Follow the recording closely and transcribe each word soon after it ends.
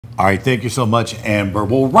All right, thank you so much, Amber.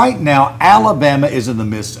 Well, right now, Alabama is in the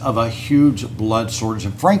midst of a huge blood shortage,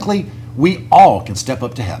 and frankly, we all can step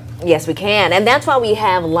up to help. Yes, we can. And that's why we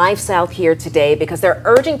have LifeSouth here today, because they're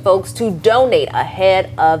urging folks to donate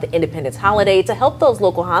ahead of the Independence holiday to help those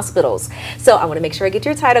local hospitals. So I want to make sure I get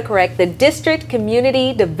your title correct. The District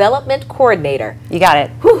Community Development Coordinator. You got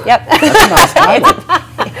it. Whew. Yep. That's a nice title.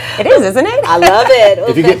 It is, isn't it? I love it.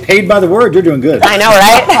 If you get paid by the word, you're doing good. I know,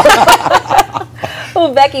 right?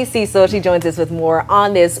 Well, Becky Cecil, she joins us with more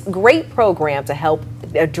on this great program to help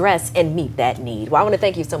address and meet that need. Well, I want to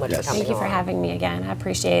thank you so much for coming. Thank you for having me again. I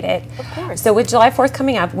appreciate it. Of course. So with July 4th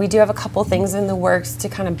coming up, we do have a couple things in the works to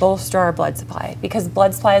kind of bolster our blood supply, because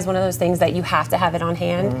blood supply is one of those things that you have to have it on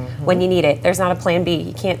hand when you need it. There's not a plan B.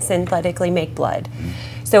 You can't synthetically make blood.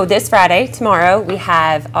 So this Friday, tomorrow, we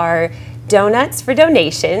have our donuts for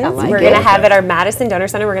donations. We're going to have at our Madison Donor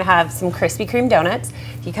Center, we're going to have some Krispy Kreme donuts.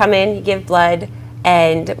 You come in, you give blood,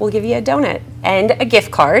 and we'll give you a donut and a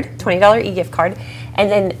gift card, $20 e-gift card.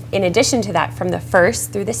 And then in addition to that, from the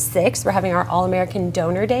 1st through the 6th, we're having our All-American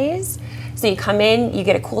Donor Days. So you come in, you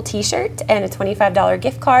get a cool t-shirt and a $25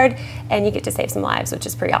 gift card, and you get to save some lives, which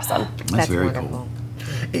is pretty awesome. That's very wonderful.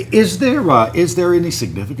 Cool. Is there any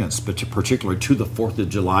significance, particularly to the 4th of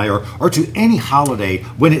July or to any holiday,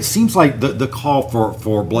 when it seems like the call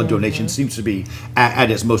for blood donation seems to be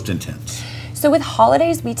at its most intense? So with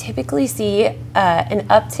holidays, we typically see an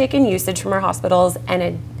uptick in usage from our hospitals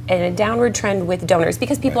and a downward trend with donors,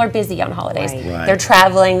 because people are busy on holidays. Right. They're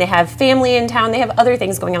traveling, they have family in town, they have other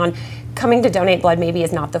things going on. Coming to donate blood maybe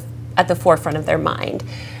is not at the forefront of their mind.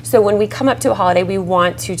 So when we come up to a holiday, we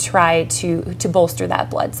want to try to bolster that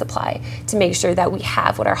blood supply to make sure that we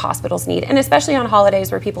have what our hospitals need. And especially on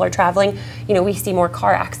holidays where people are traveling, you know, we see more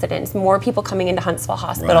car accidents, more people coming into Huntsville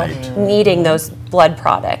Hospital needing those blood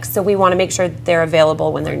products. So we want to make sure that they're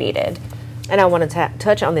available when they're needed. And I want to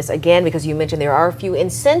touch on this again, because you mentioned there are a few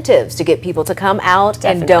incentives to get people to come out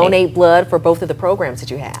and donate blood for both of the programs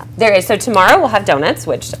that you have. There is. So tomorrow we'll have donuts,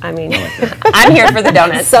 which, I mean, I'm here for the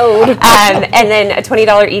donuts. Sold. And then a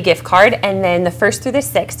 $20 e-gift card. And then the 1st through the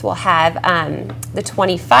 6th we'll have the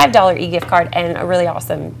 $25 e-gift card and a really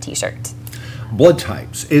awesome t-shirt. Blood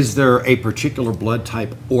types. Is there a particular blood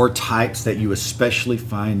type or types that you especially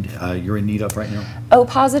find you're in need of right now? O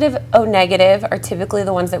positive, O negative are typically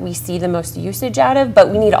the ones that we see the most usage out of, but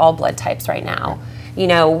we need all blood types right now. You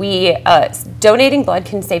know, donating blood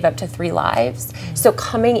can save up to 3 lives. So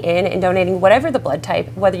coming in and donating whatever the blood type,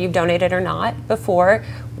 whether you've donated or not before,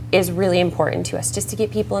 is really important to us, just to get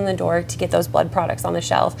people in the door, to get those blood products on the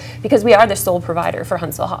shelf, because we are the sole provider for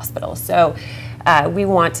Huntsville Hospital. So we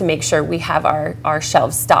want to make sure we have our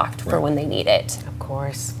shelves stocked for when they need it. Of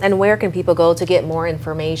course. And where can people go to get more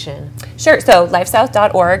information? Sure. So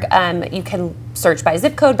LifeSouth.org. You can search by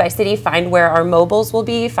zip code, by city, find where our mobiles will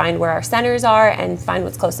be, find where our centers are, and find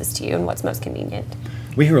what's closest to you and what's most convenient.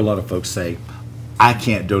 We hear a lot of folks say, I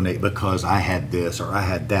can't donate because I had this or I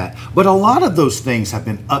had that. But a lot of those things have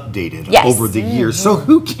been updated over the years. So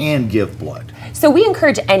who can give blood? So we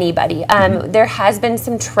encourage anybody. There has been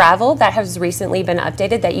some travel that has recently been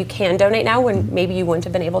updated that you can donate now when maybe you wouldn't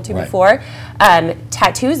have been able to before.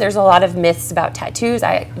 Tattoos, there's a lot of myths about tattoos.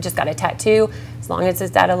 I just got a tattoo. As long as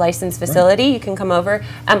it's at a licensed facility, you can come over.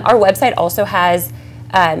 Our website also has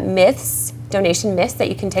donation myths that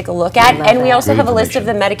you can take a look at, and we also have a list of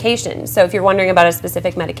the medications. So if you're wondering about a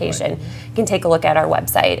specific medication, you can take a look at our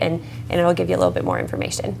website, and it'll give you a little bit more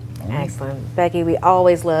information. Excellent. Becky, we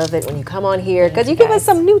always love it when you come on here, because you give us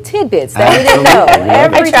some new tidbits that we didn't know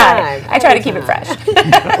every time. I try to keep it fresh.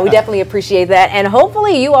 We definitely appreciate that, and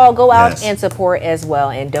hopefully you all go out and support as well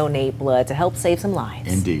and donate blood to help save some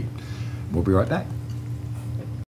lives. Indeed. We'll be right back.